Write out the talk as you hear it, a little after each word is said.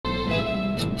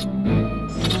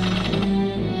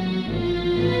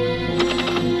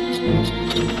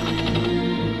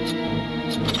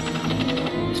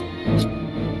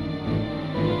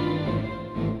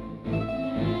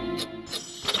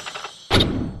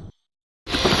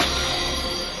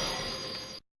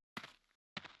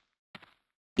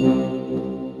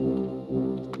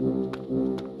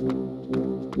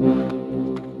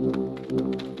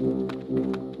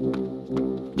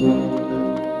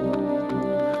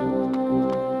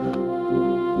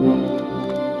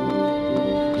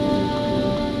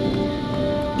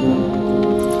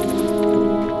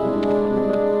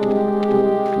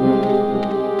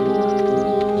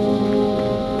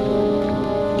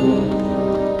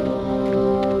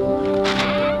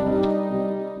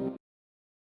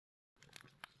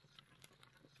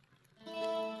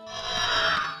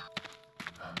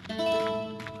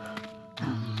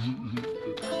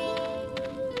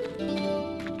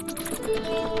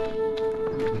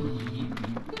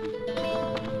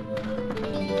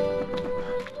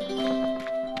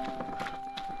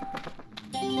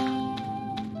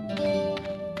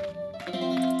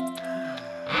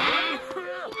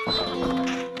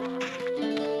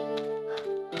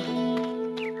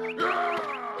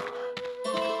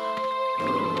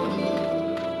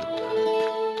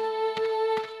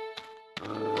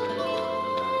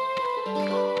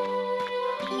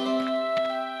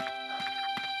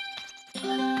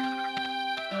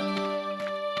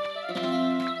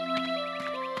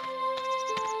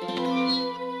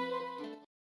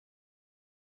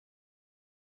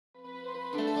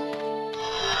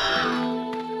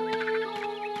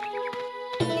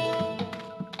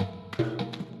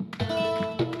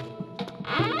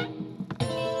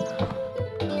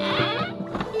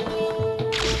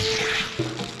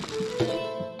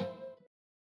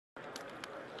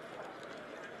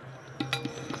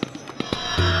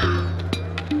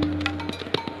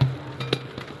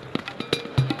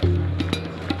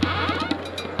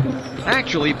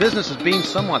Actually, business has been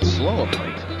somewhat slow of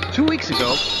late. 2 weeks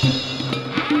ago...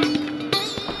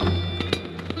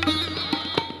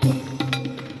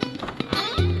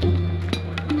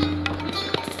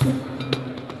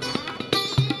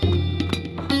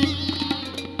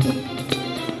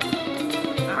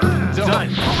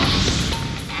 Done.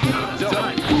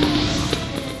 Done.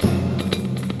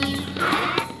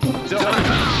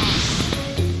 Done.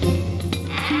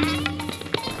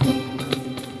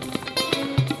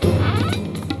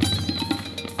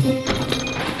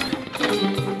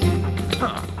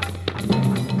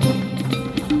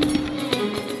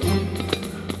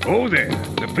 Oh there,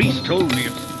 the priest told me.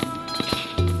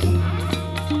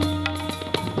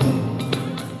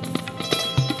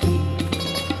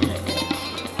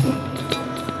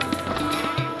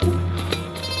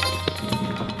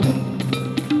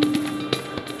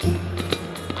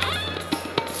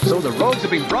 So the rogues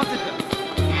have been brought to...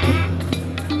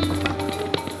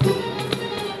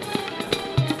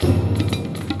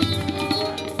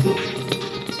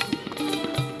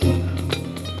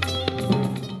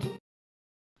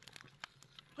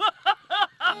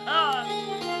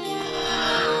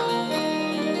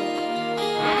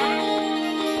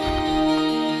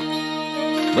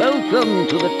 Welcome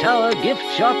to the Tower Gift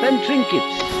Shop and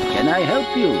Trinkets. Can I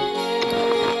help you?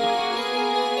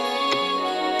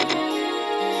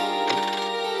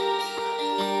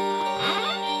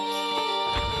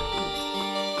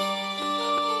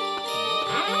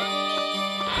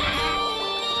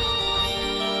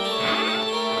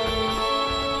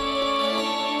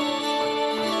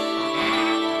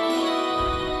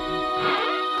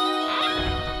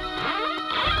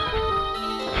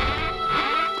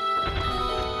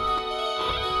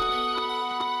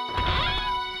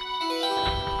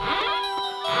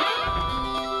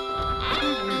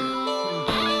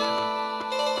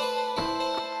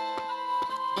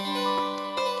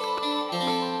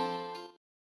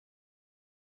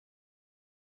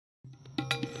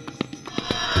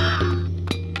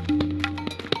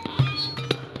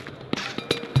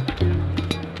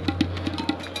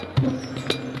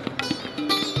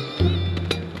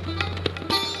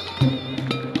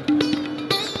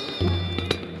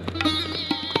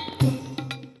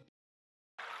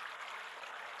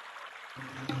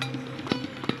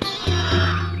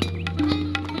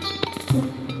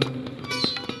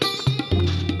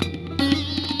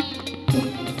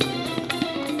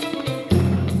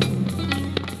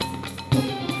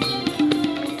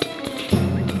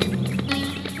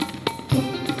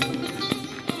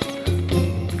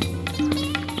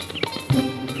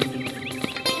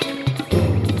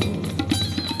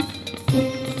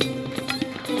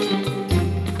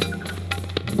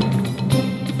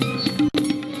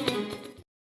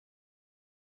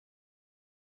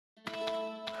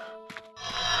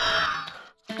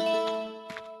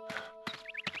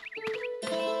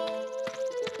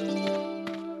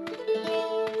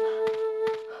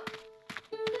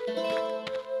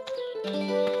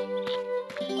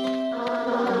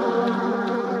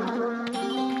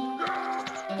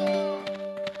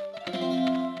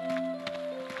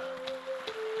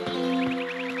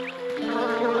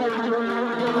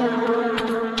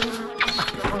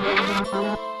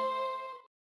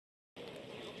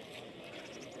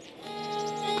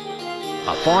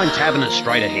 A fine tavern is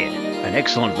straight ahead. An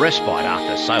excellent respite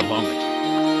after so long.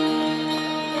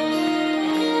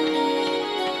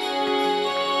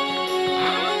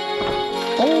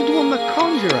 Aldwin the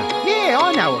Conjurer. Yeah,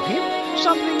 I know of him.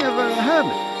 Something of a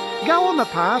hermit. Go on the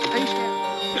path east.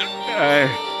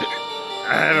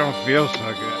 I don't feel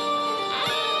so good.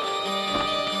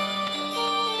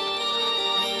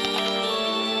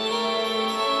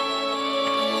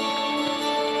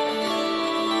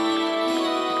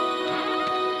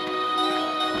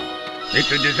 It's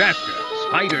a disaster.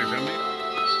 Spiders are made.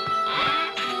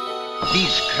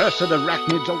 These cursed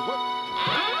arachnids are...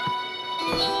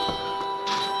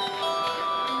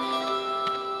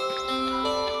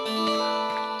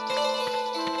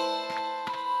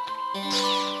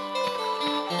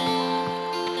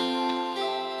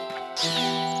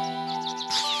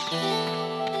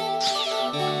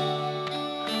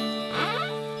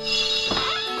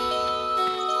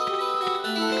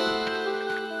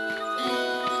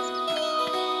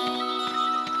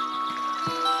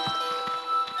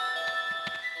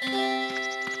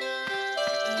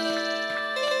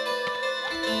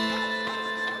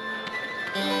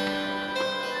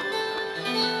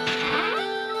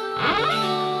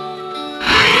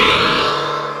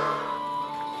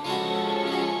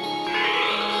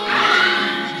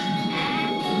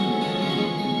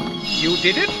 You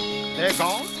did it? They're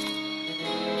gone?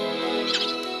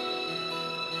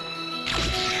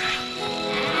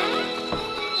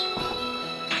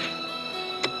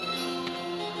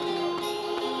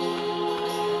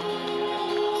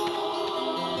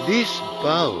 This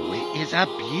bow is a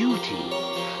beauty.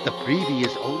 The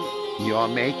previous owner... You're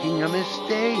making a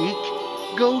mistake.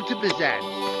 Go to Bazan.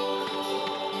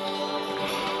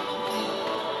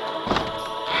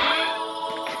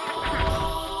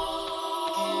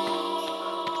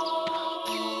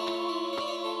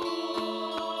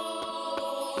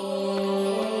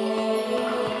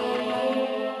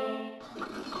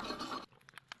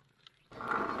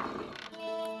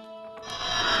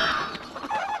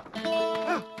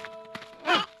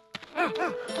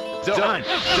 Done.